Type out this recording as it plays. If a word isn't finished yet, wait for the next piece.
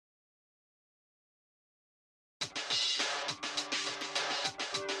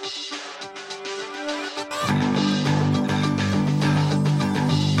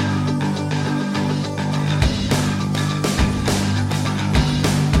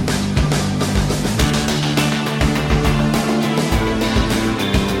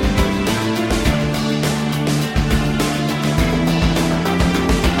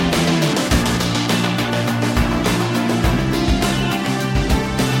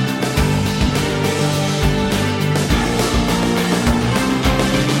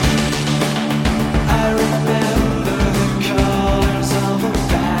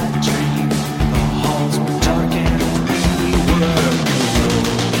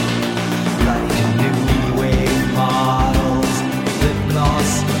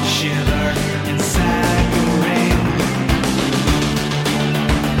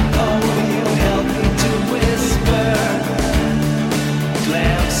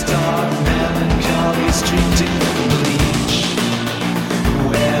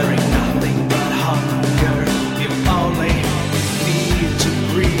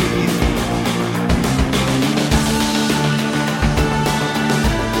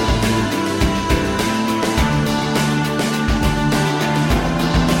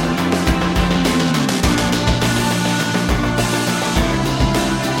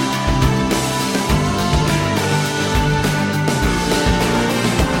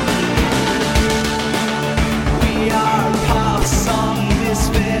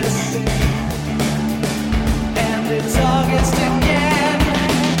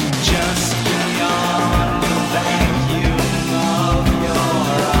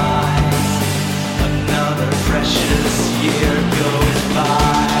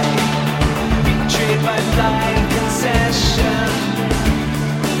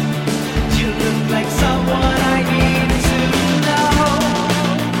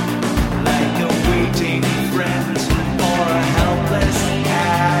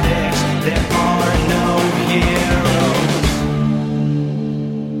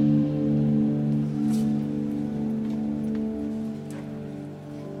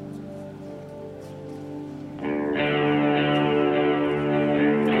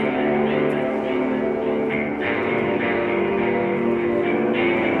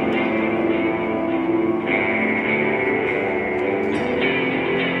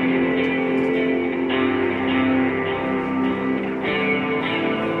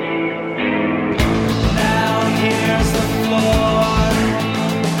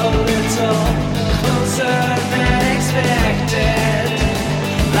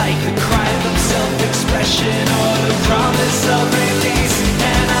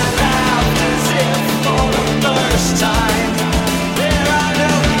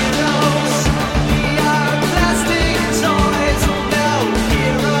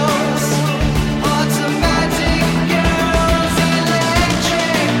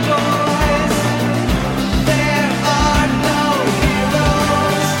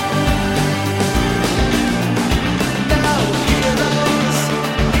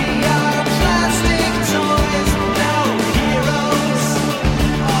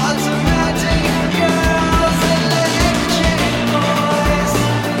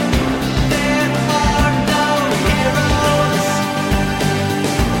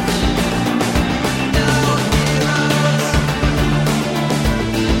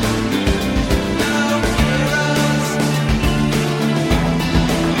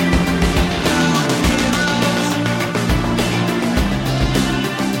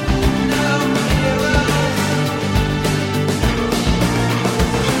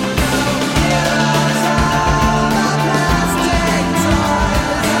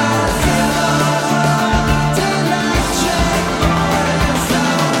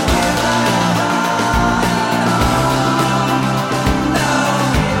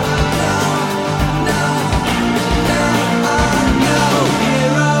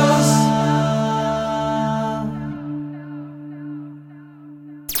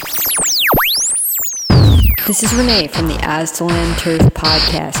This is Renee from the Aztalan Turf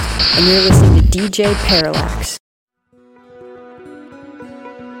podcast, and you're listening to DJ Parallax.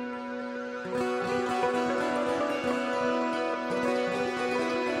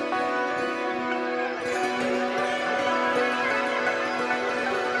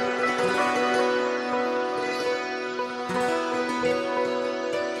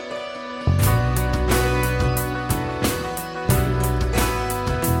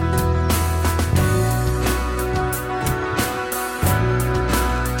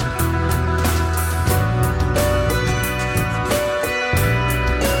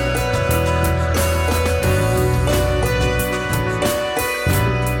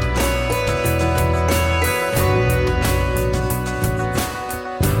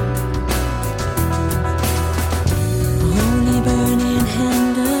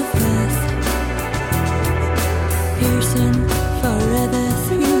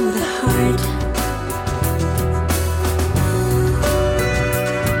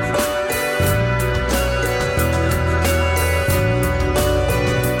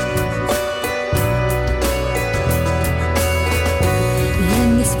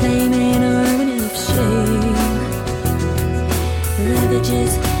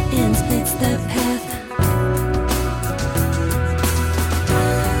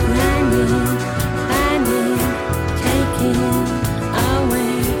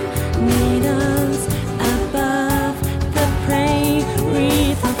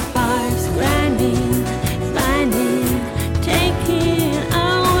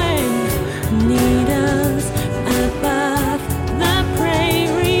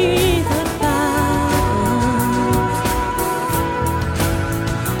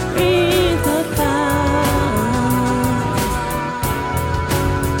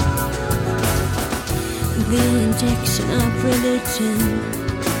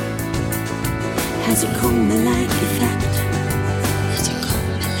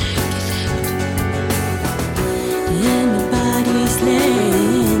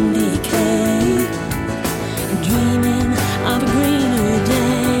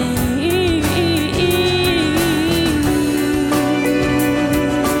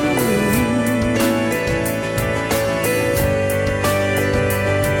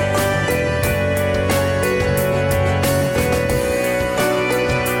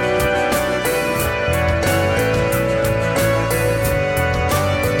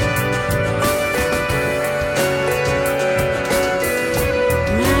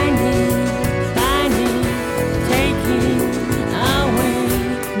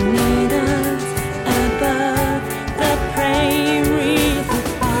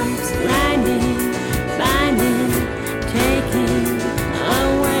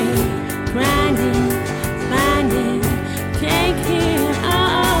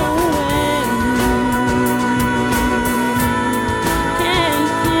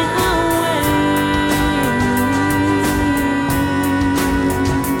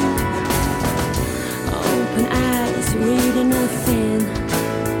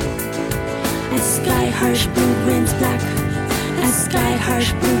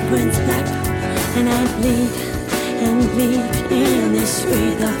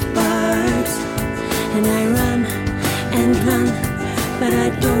 but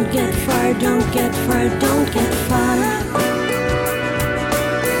I don't get far, don't get far, don't get far.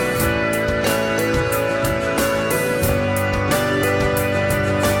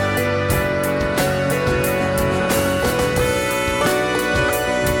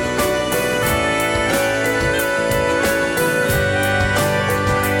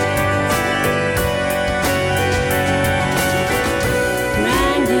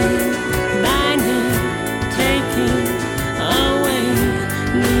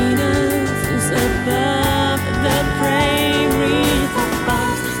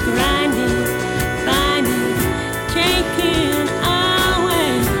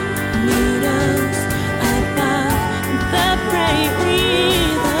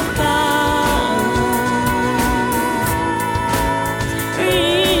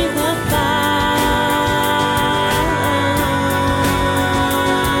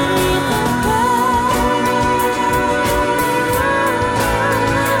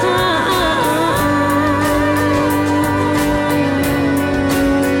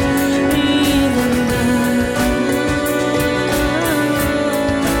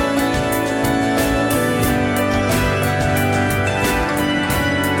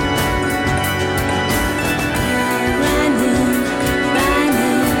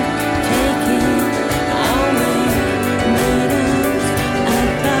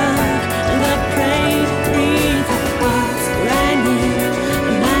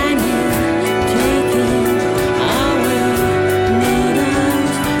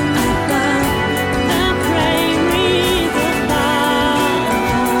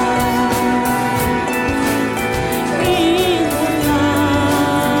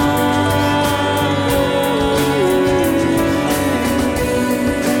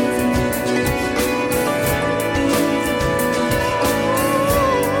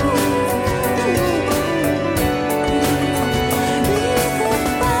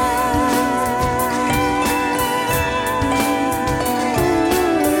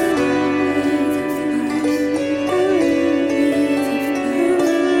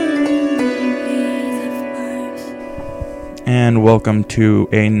 And welcome to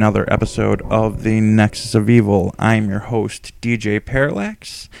another episode of the Nexus of Evil. I'm your host, DJ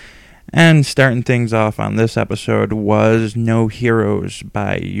Parallax. And starting things off on this episode was No Heroes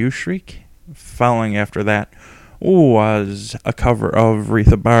by Ushrik. Following after that was a cover of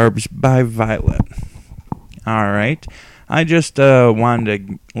Aretha Barbs by Violet. Alright, I just wanted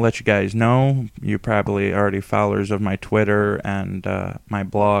to let you guys know, you probably already followers of my Twitter and my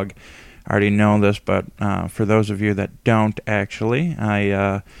blog already know this, but for those of you that don't actually,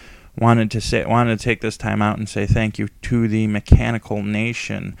 I wanted to take this time out and say thank you to the Mechanical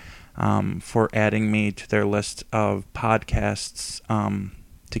Nation for adding me to their list of podcasts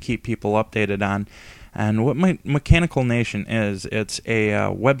to keep people updated on. And what my Mechanical Nation is, it's a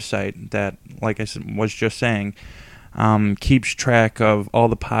website that, like I was just saying, keeps track of all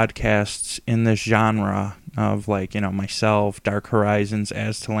the podcasts in this genre of, like, you know, myself, Dark Horizons,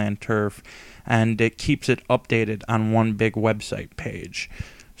 Aztalan Turf, and it keeps it updated on one big website page.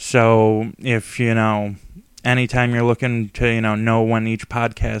 So if, you know, anytime you're looking to, know when each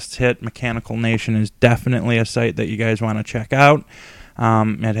podcast's hit, Mechanical Nation is definitely a site that you guys want to check out.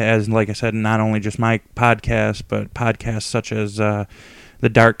 It has, like I said, not only just my podcast, but podcasts such as the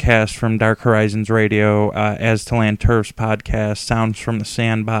Darkcast from Dark Horizons Radio, Aztalan Turf's podcast, Sounds from the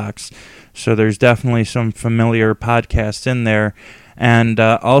Sandbox. So there's definitely some familiar podcasts in there, and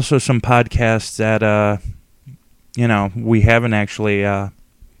also some podcasts that, we haven't actually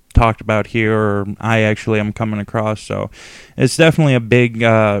talked about here, or I actually am coming across. So it's definitely a big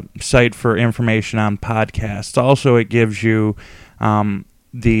site for information on podcasts. Also, it gives you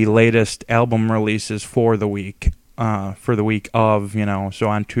the latest album releases for the week. For the week of, so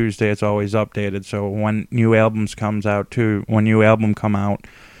on Tuesday it's always updated. So when new albums come out,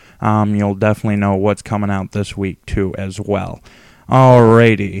 you'll definitely know what's coming out this week too as well.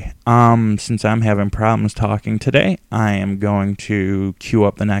 Alrighty, since I'm having problems talking today, I am going to cue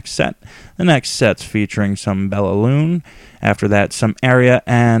up the next set. The next set's featuring some Bella Loon. After that, some Aria,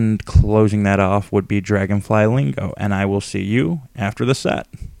 and closing that off would be Dragonfly Lingo. And I will see you after the set.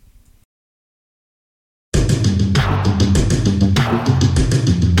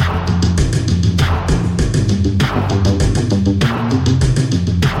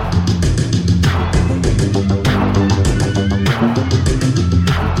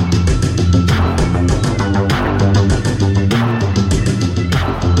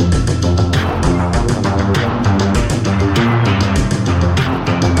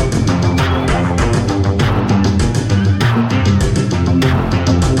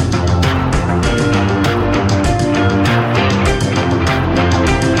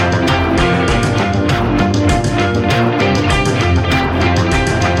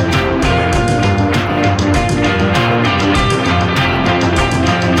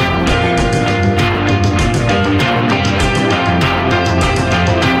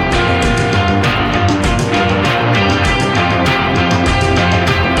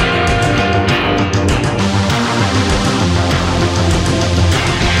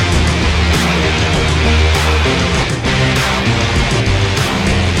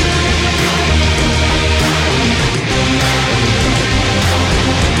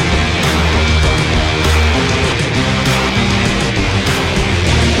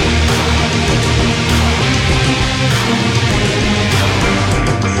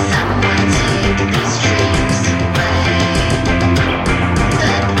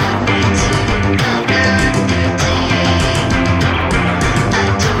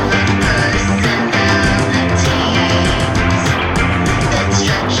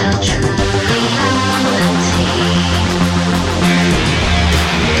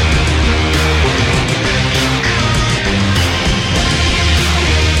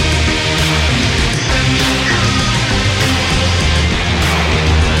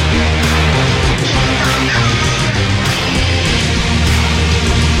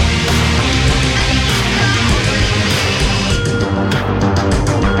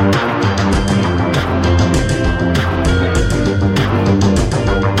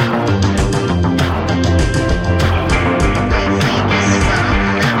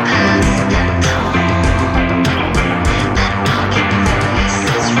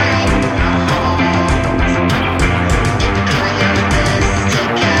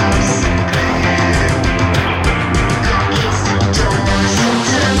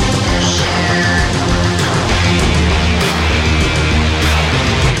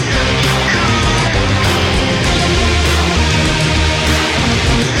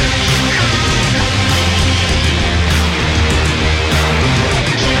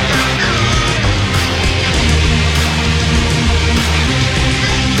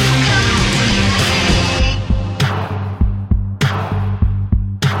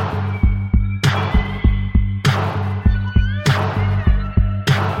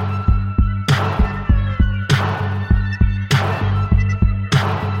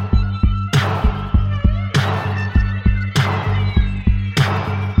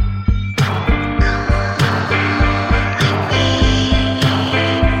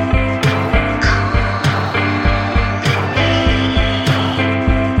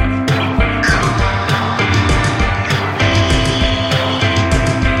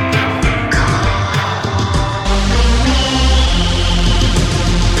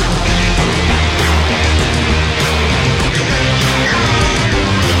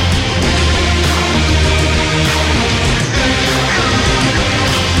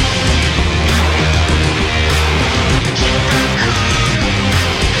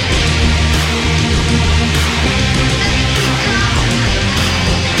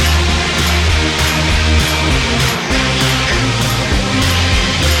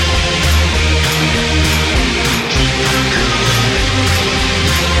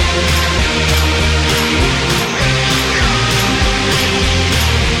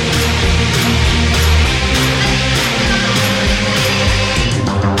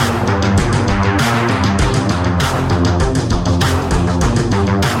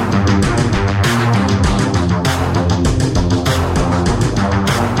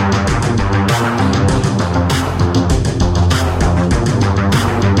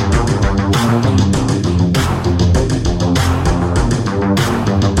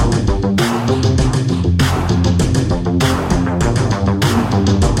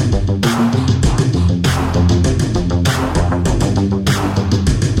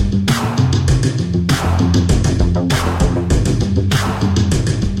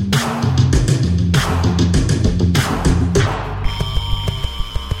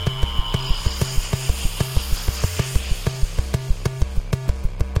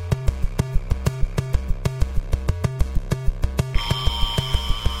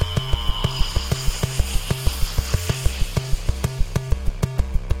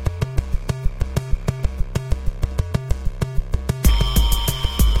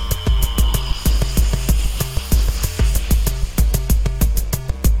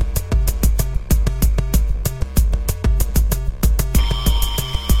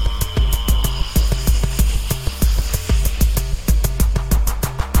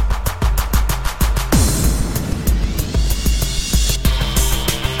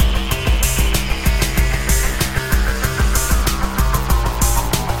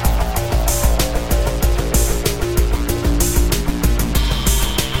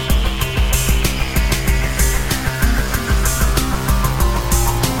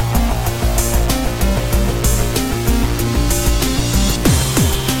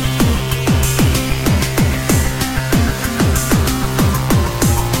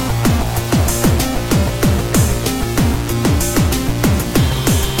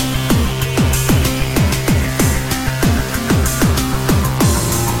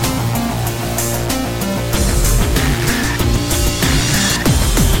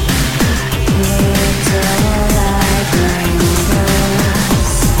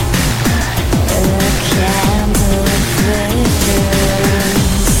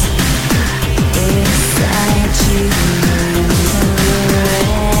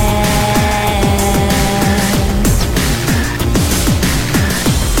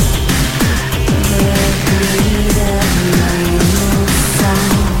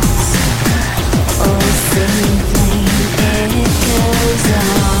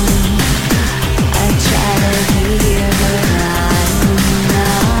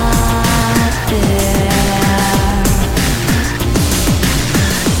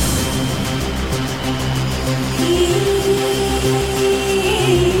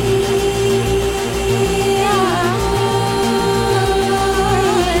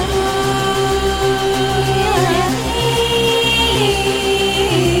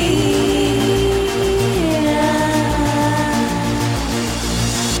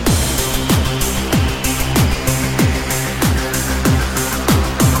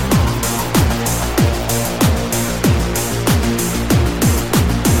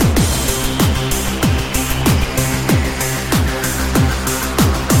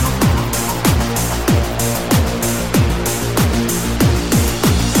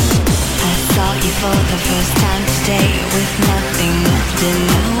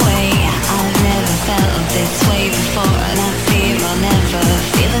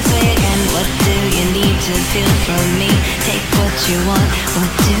 steal from me. Take what you want,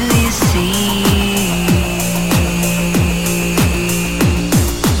 what do you see?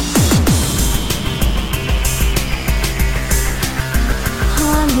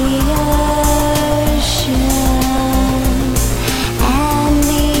 On the ocean and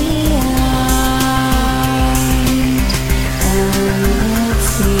beyond,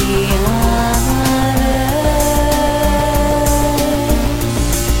 amidst the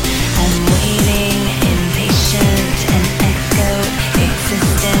I'm waiting, impatient, an echo,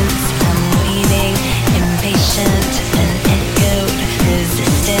 existence.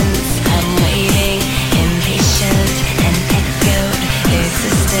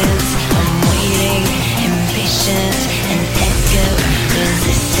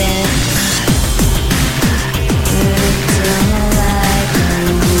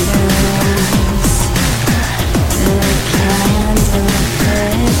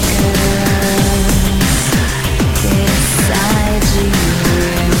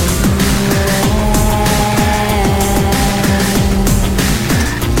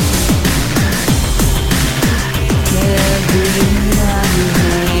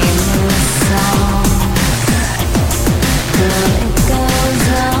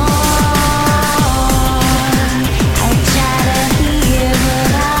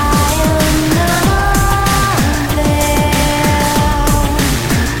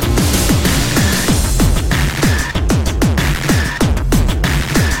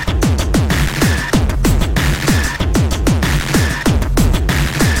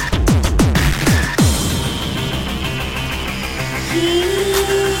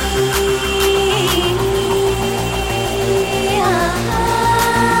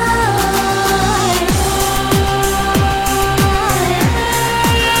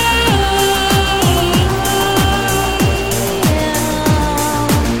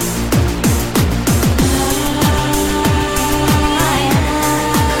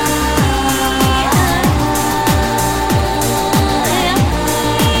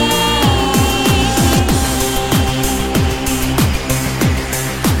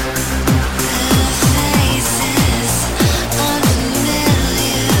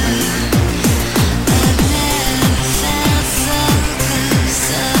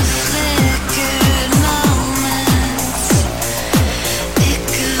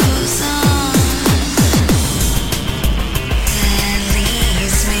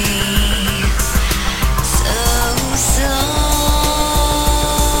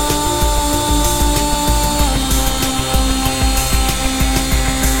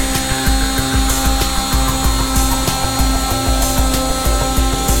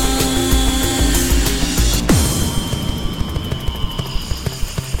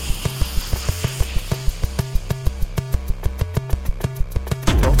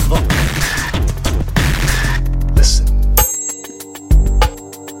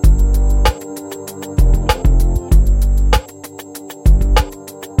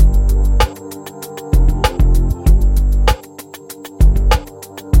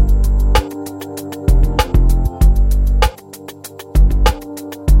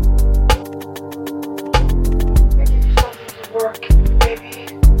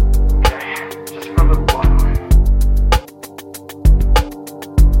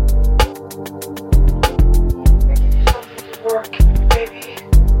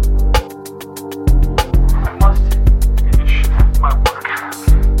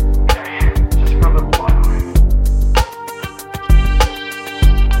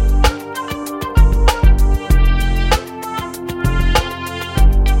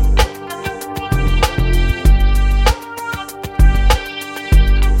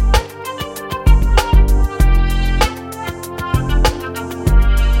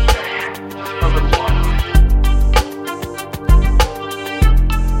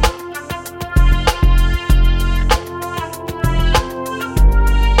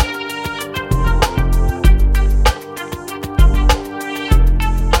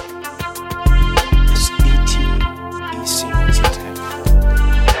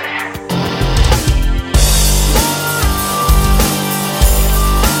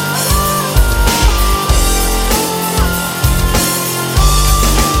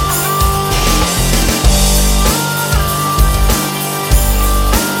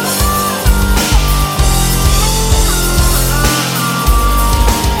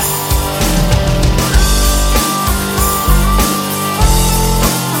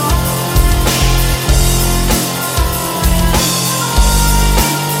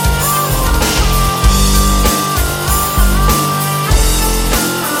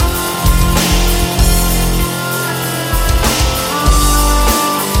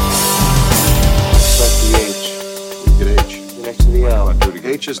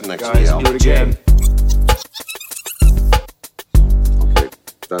 H's next Guys, to the L. do it again. Okay,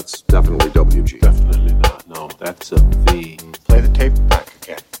 that's definitely WG. Definitely not. No, that's a V. Play the tape back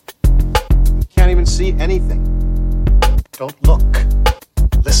again. You can't even see anything. Don't look.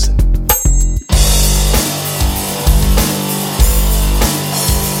 Listen.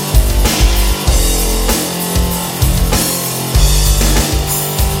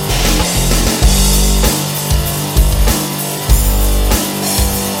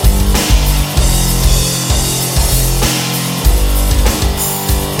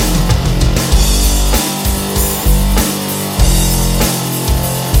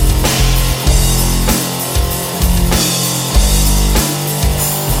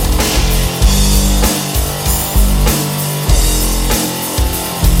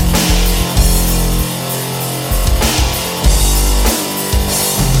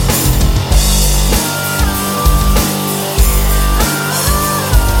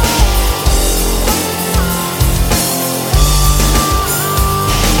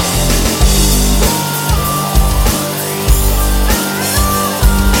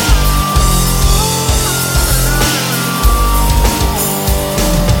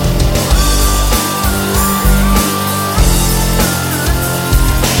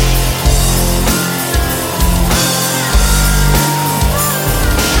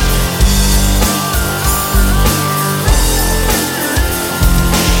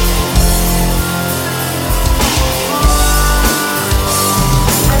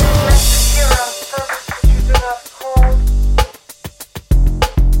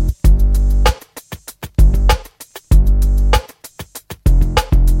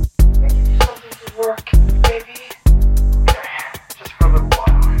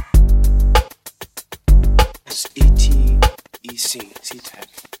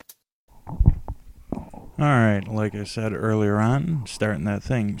 Alright, like I said earlier on, starting that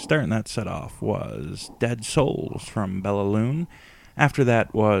set off was Dead Souls from Bella Lune. After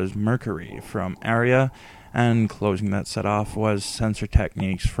that was Mercury from Aria, and closing that set off was Sensor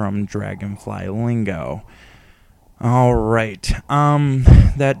Techniques from Dragonfly Lingo. Alright,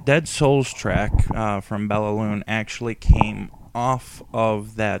 that Dead Souls track from Bella Lune actually came off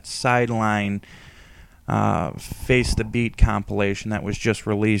of that Sideline Face the Beat compilation that was just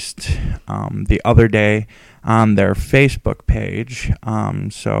released the other day on their Facebook page.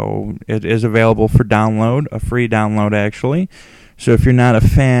 So it is available for download, a free download actually. So if you're not a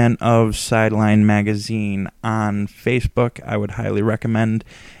fan of Sideline Magazine on Facebook, I would highly recommend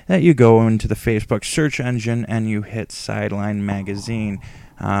that you go into the Facebook search engine and you hit Sideline Magazine.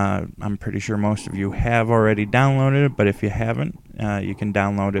 I'm pretty sure most of you have already downloaded it, but if you haven't, you can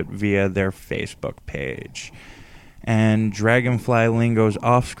download it via their Facebook page. And Dragonfly Lingo's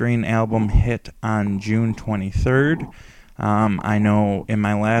Off-Screen album hit on June 23rd. I know in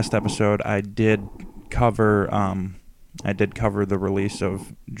my last episode I did cover the release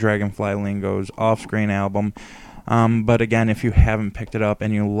of Dragonfly Lingo's Off-Screen album. But again, if you haven't picked it up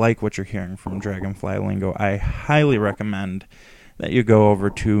and you like what you're hearing from Dragonfly Lingo, I highly recommend that you go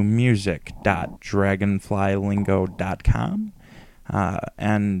over to music.dragonflylingo.com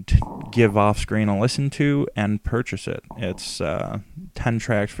and give Off-Screen a listen to and purchase it. It's 10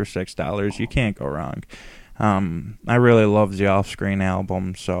 tracks for $6. You can't go wrong. I really love the Off-Screen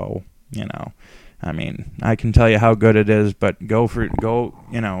album, so, I mean, I can tell you how good it is, but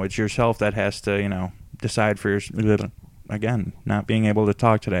it's yourself that has to, decide for again, not being able to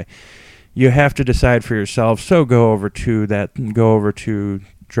talk today. You have to decide for yourself, so go over to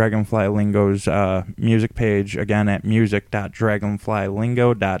Dragonfly Lingo's music page, again at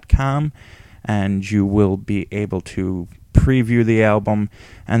music.dragonflylingo.com, and you will be able to preview the album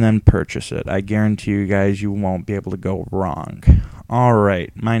and then purchase it. I guarantee you guys you won't be able to go wrong.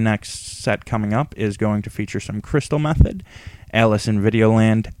 Alright, my next set coming up is going to feature some Crystal Method, Alice in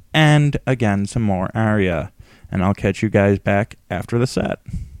Videoland, and again some more Aria. And I'll catch you guys back after the set.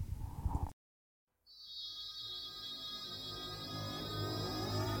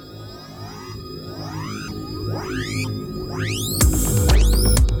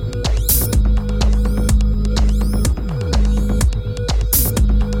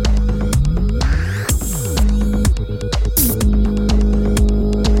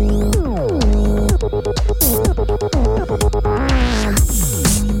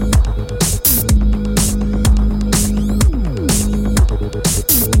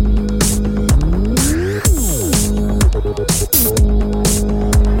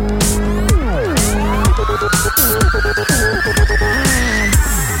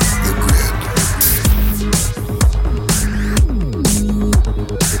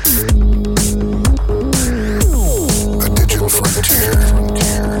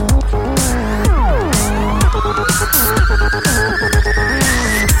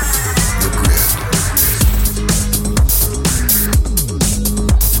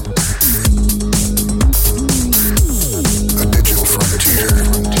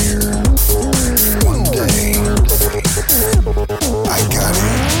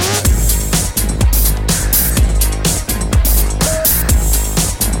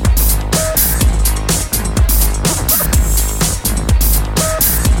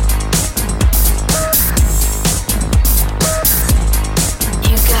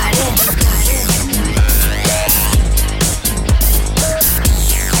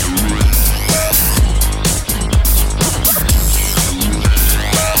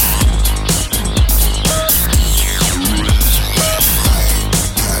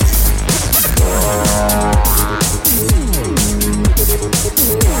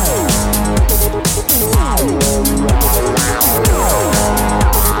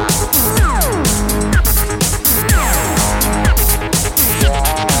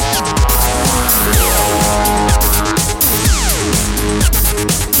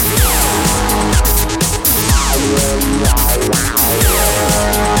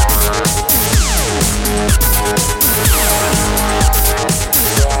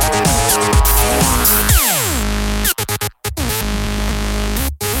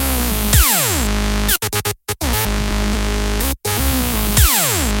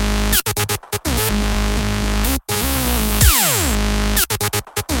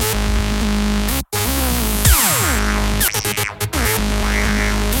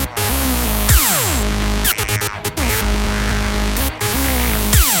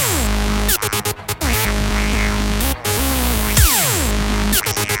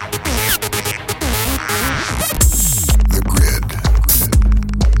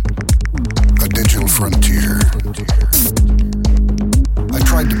 frontier. I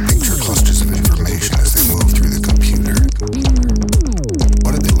tried to picture clusters of information as they moved through the computer.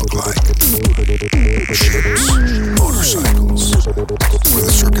 What did they look like? Ships, motorcycles, were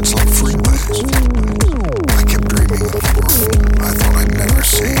the circuits like freeways? I kept dreaming of a world I thought I'd never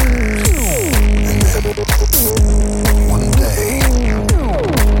see. And then, one day,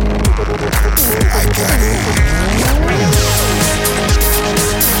 I got in.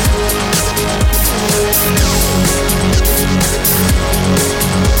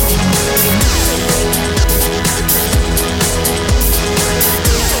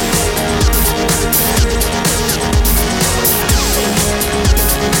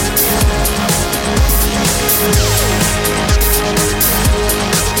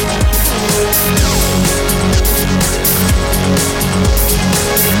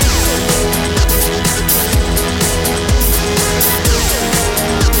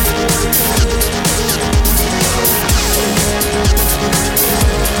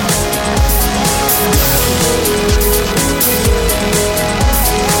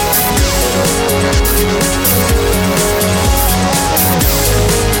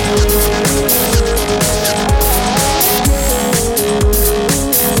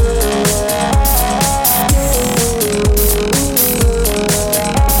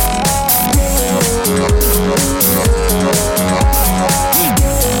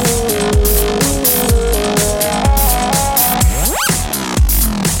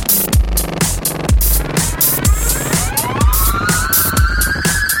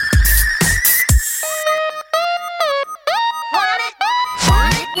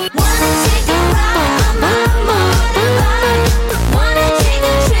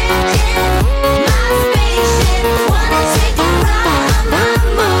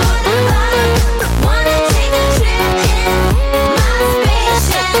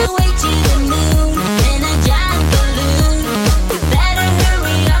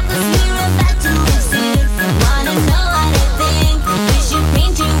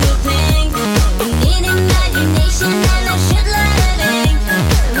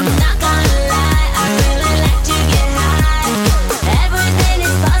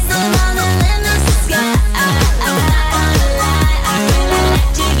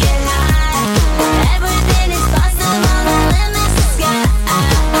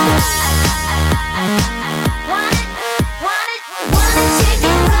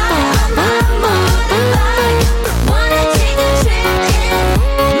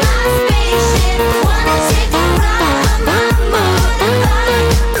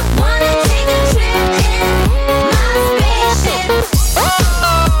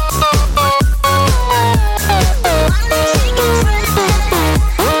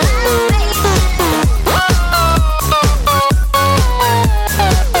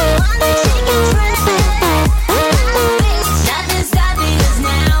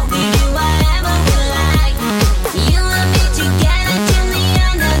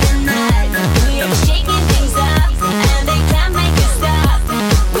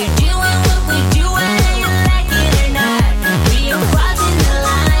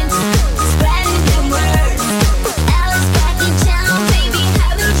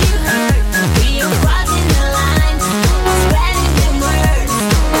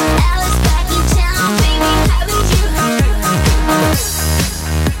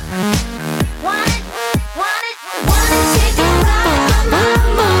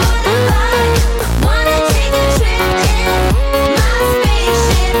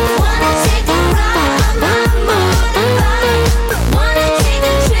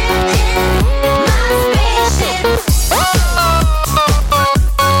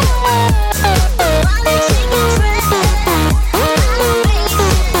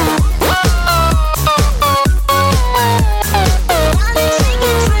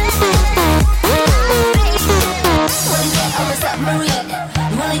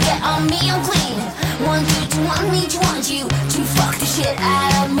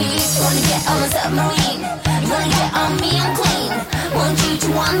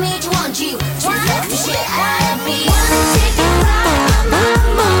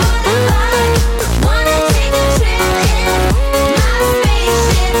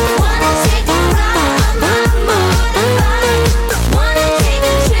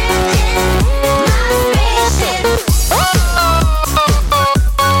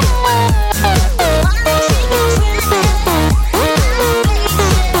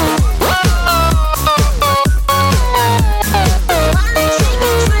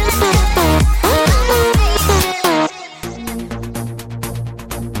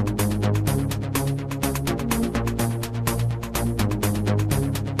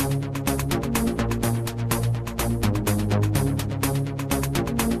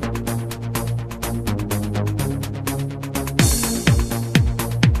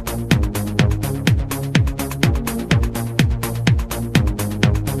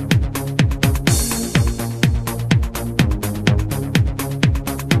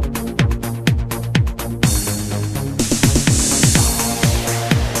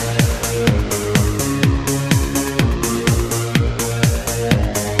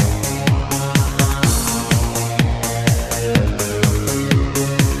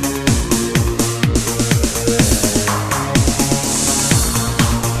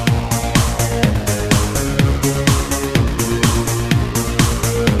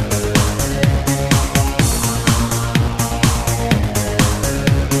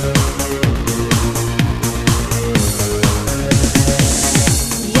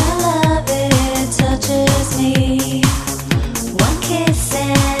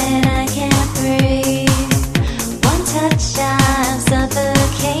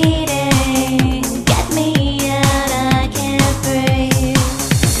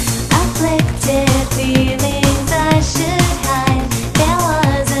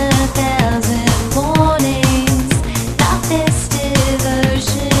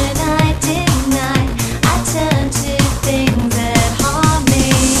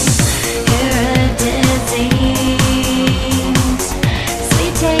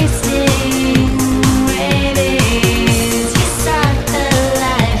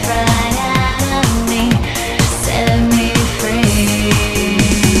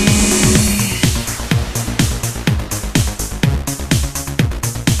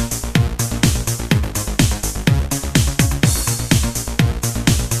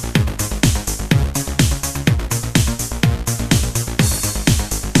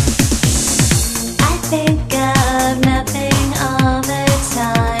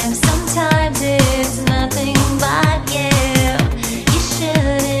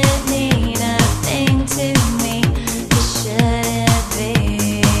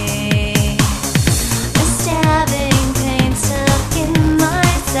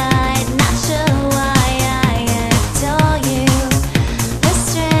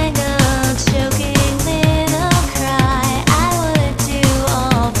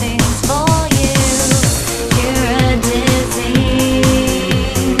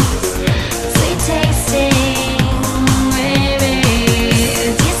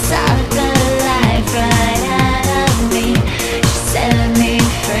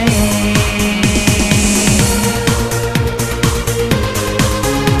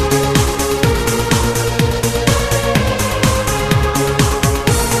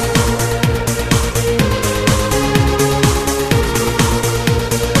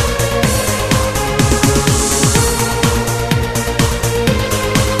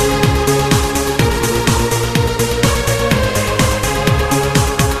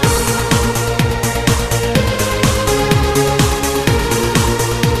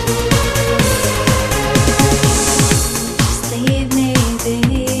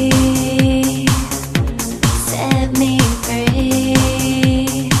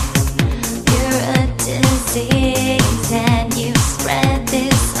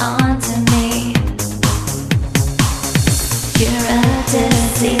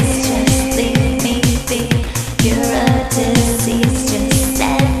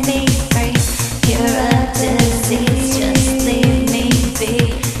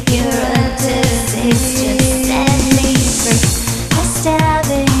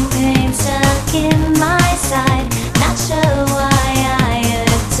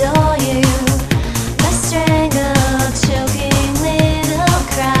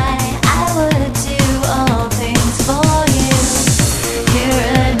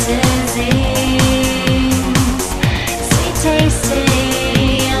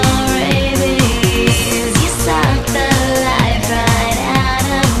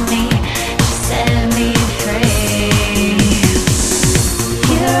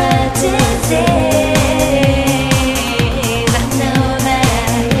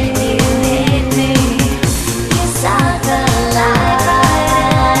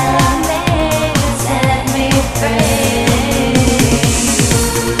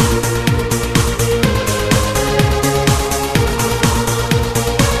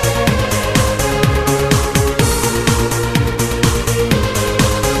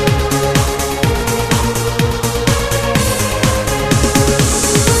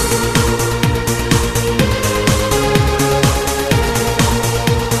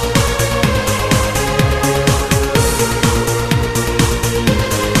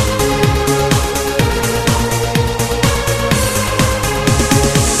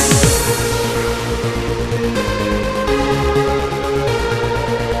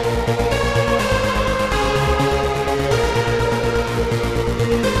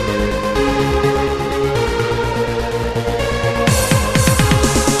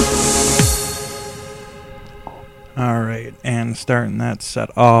 Starting that set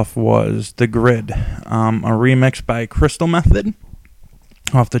off was The Grid, a remix by Crystal Method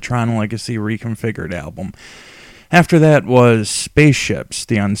off the Tron Legacy Reconfigured album. After that was Spaceships,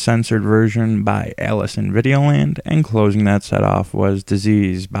 the uncensored version by Alice in Videoland, and closing that set off was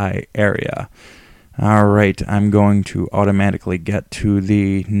Disease by Area. Alright, I'm going to automatically get to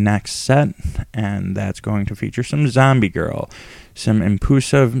the next set, and that's going to feature some Zombie Girl, some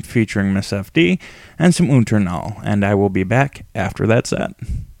Impulsive featuring Miss FD, and some Unternull, and I will be back after that set.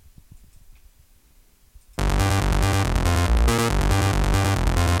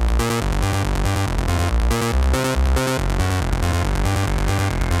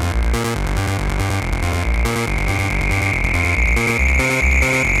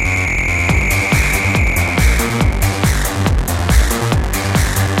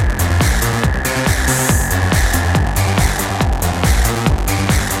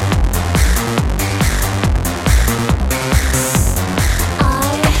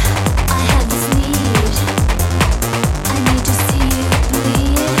 I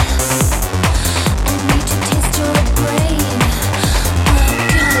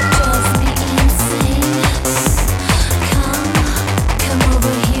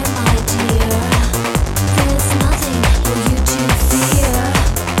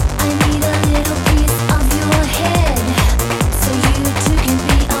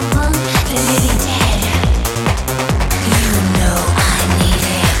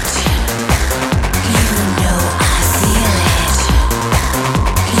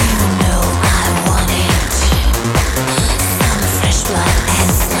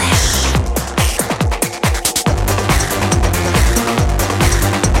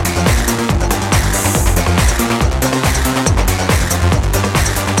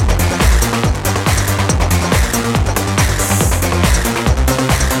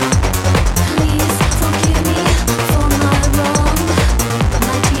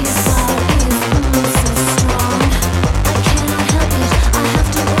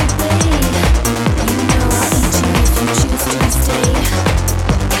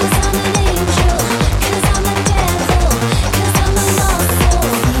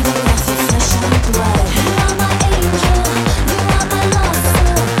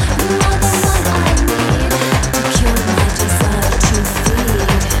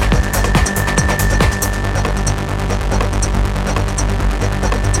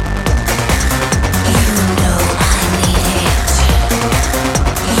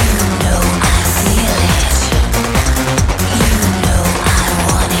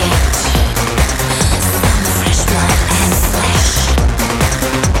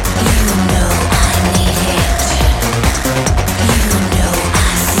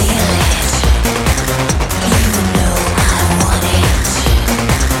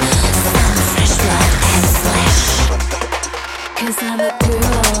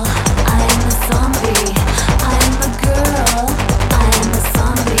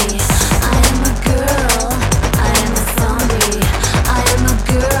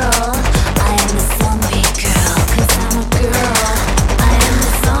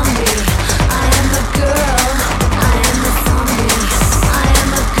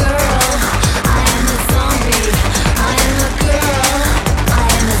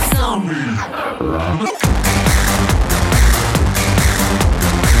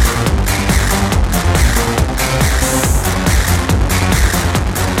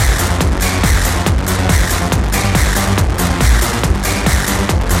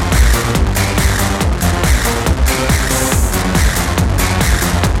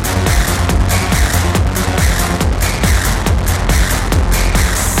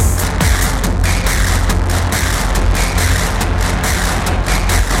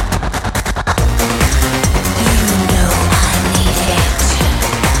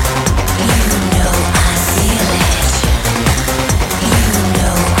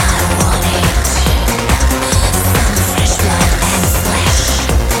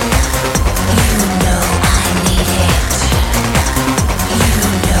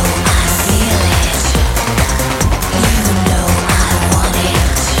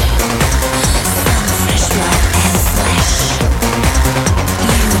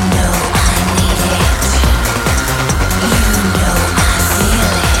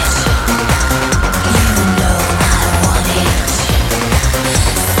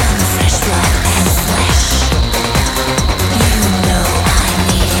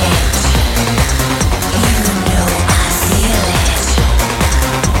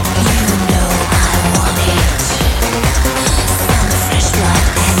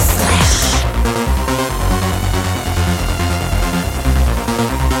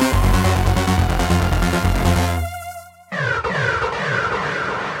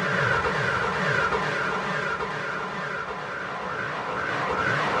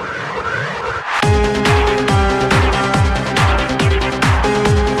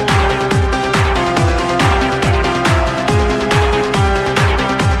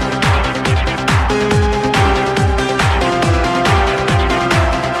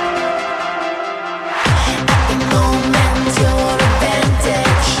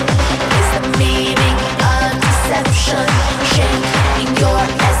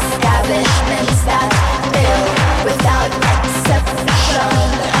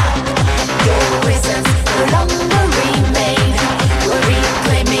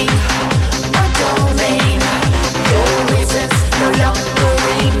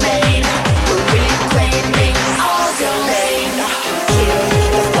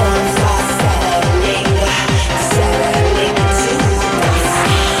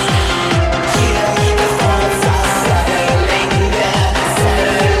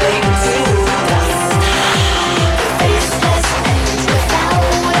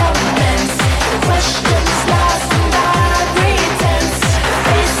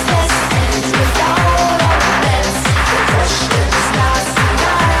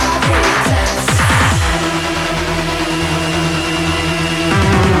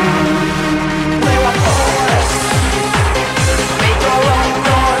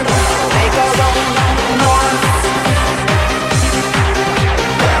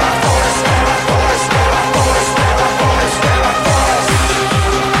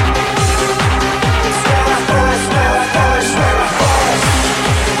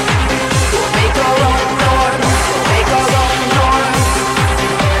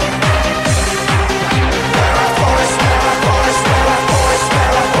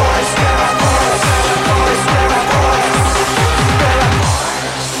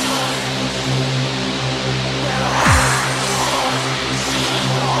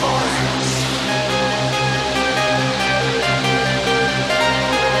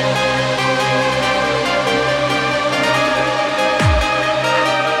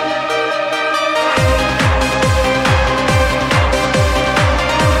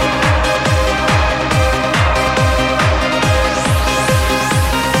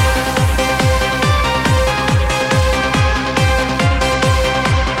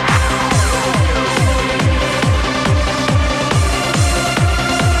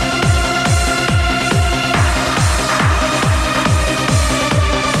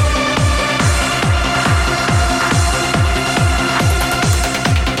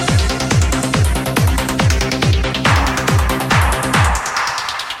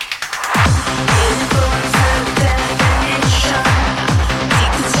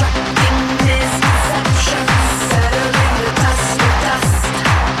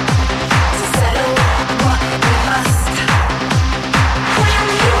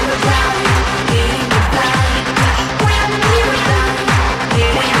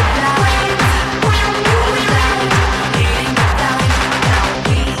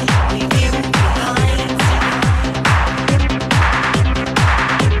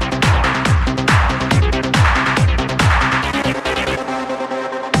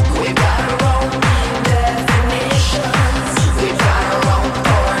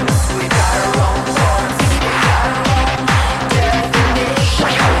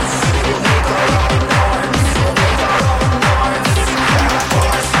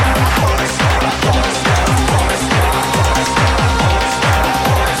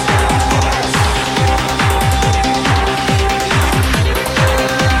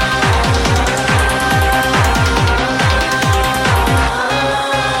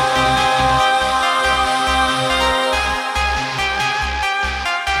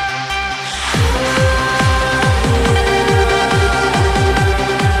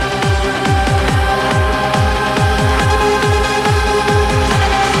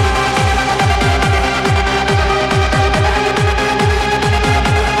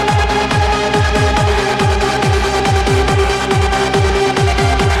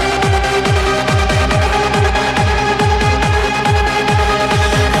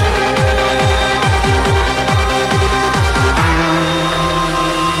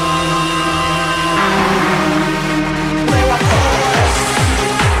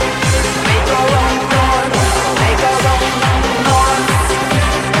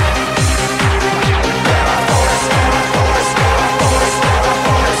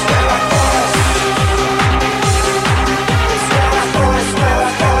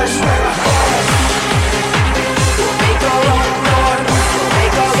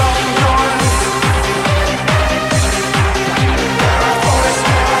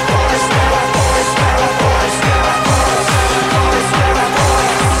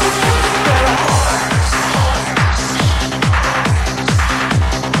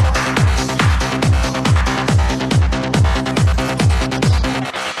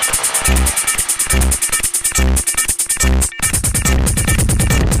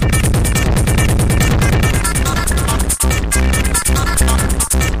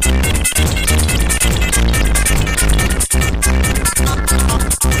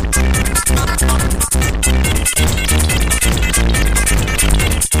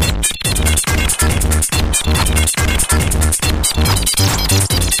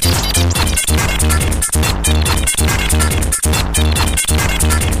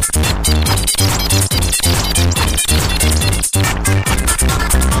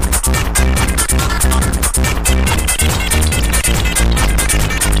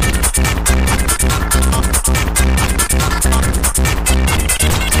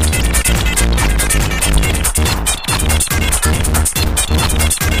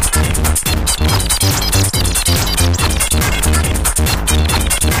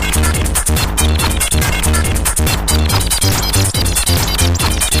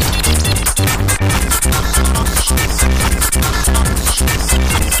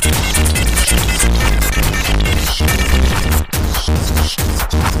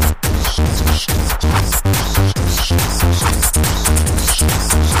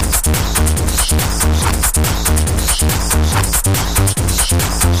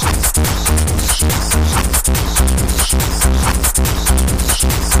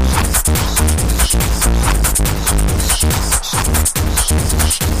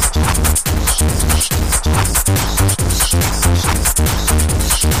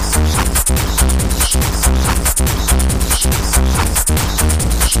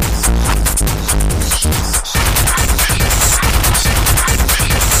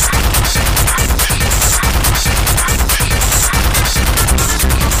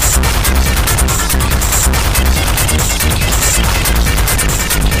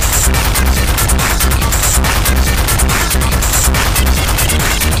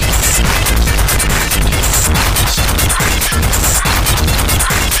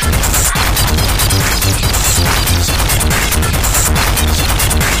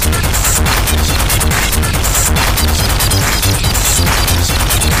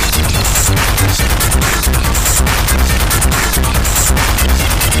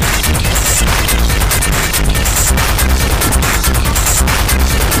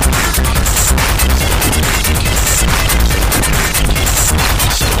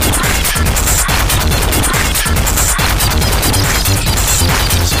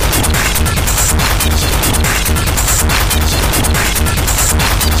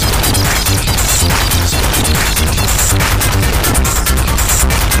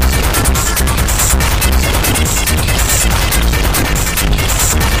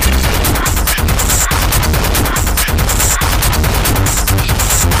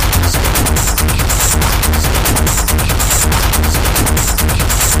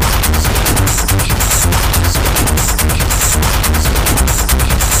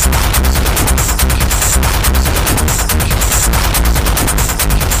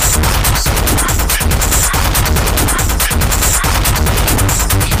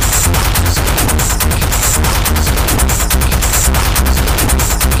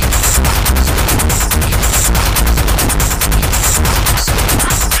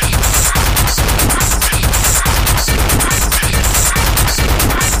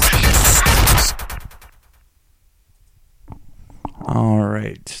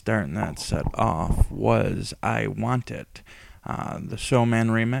right, starting that set off was I Want It, the Soul Man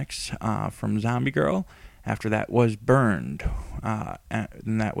remix from Zombie Girl. After that was Burned,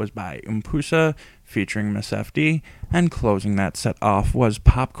 and that was by Umpusa featuring Miss FD. And closing that set off was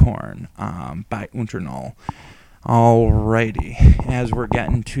Popcorn by Unternull. Alrighty, as we're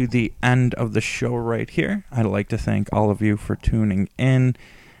getting to the end of the show right here, I'd like to thank all of you for tuning in.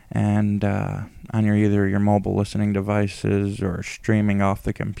 And on either your mobile listening devices or streaming off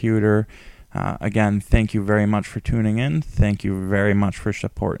the computer. Again, thank you very much for tuning in. Thank you very much for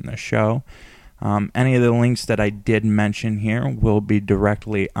supporting the show. Any of the links that I did mention here will be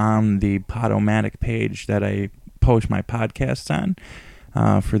directly on the Podomatic page that I post my podcasts on.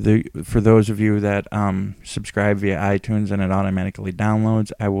 For those of you that subscribe via iTunes and it automatically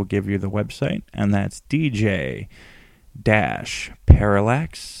downloads, I will give you the website, and that's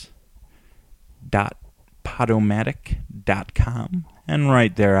dj-parallax.podomatic.com, and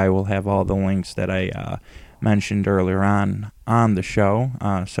right there I will have all the links that I mentioned earlier on the show,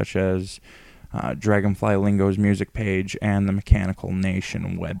 such as Dragonfly Lingo's music page and the Mechanical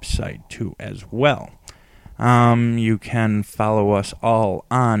Nation website too as well. You can follow us all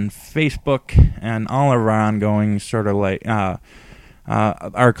on Facebook and all of our ongoing sort of like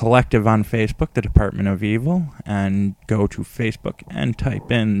our collective on Facebook, the Department of Evil, and go to Facebook and type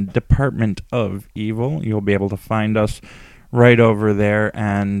in Department of Evil. You'll be able to find us right over there,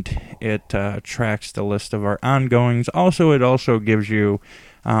 and it tracks the list of our ongoings. Also, it also gives you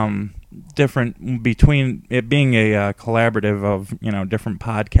different, between it being a collaborative of, different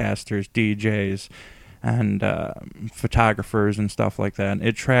podcasters, DJs, and photographers and stuff like that.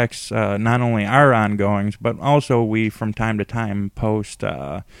 It tracks not only our ongoings, but also we from time to time post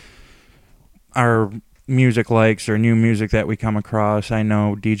our music likes or new music that we come across. I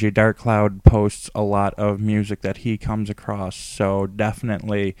know DJ Dark Cloud posts a lot of music that he comes across, so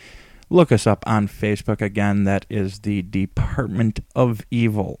definitely look us up on Facebook. Again, that is the Department of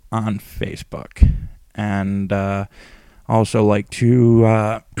Evil on Facebook. And also like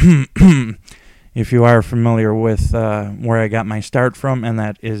to if you are familiar with where I got my start from, and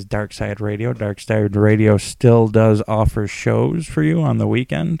that is Darkside Radio. Darkside Radio still does offer shows for you on the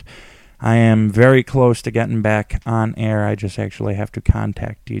weekend. I am very close to getting back on air. I just actually have to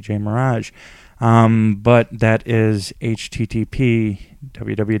contact DJ Mirage. But that is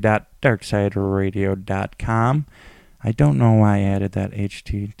http://www.darksideradio.com. I don't know why I added that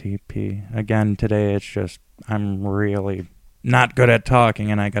HTTP. Again, today it's just, I'm really not good at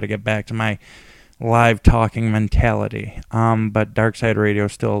talking, and I got to get back to my live talking mentality. But Darkside Radio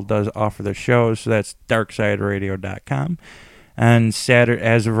still does offer the shows, so that's darksideradio.com. And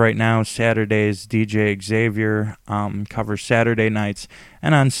as of right now, Saturdays, DJ Xavier covers Saturday nights,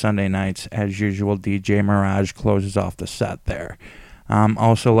 and on Sunday nights, as usual, DJ Mirage closes off the set there.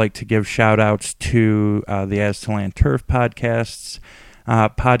 Also like to give shout-outs to the Aztalan Turf podcast.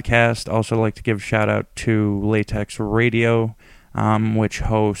 Also like to give shout-out to Latex Radio, which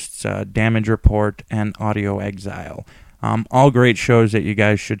hosts Damage Report and Audio Exile. All great shows that you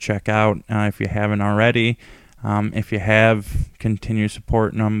guys should check out if you haven't already. If you have, continue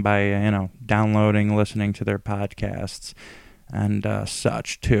supporting them by, downloading, listening to their podcasts, and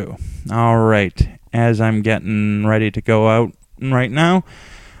such, too. All right, as I'm getting ready to go out right now,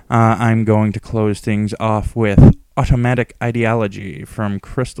 I'm going to close things off with Automatic Ideology from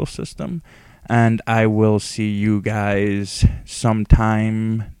Crystal System, and I will see you guys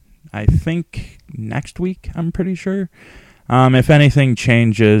sometime, I think, next week, I'm pretty sure. If anything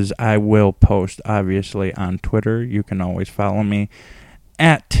changes, I will post, obviously, on Twitter. You can always follow me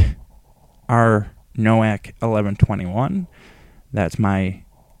at rnoack1121. That's my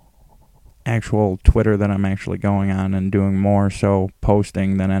actual Twitter that I'm actually going on and doing more so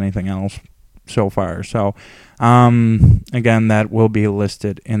posting than anything else so far. So, again, that will be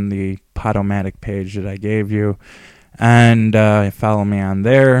listed in the Podomatic page that I gave you. And follow me on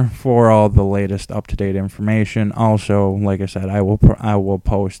there for all the latest up-to-date information. Also, like I said, I will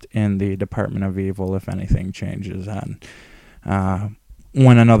post in the Department of Evil if anything changes on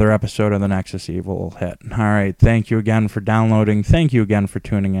when another episode of the Nexus Evil will hit. All right, thank you again for downloading. Thank you again for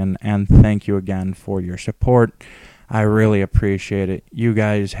tuning in, and thank you again for your support. I really appreciate it. You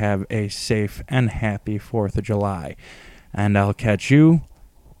guys have a safe and happy 4th of July, and I'll catch you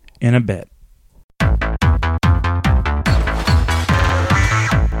in a bit.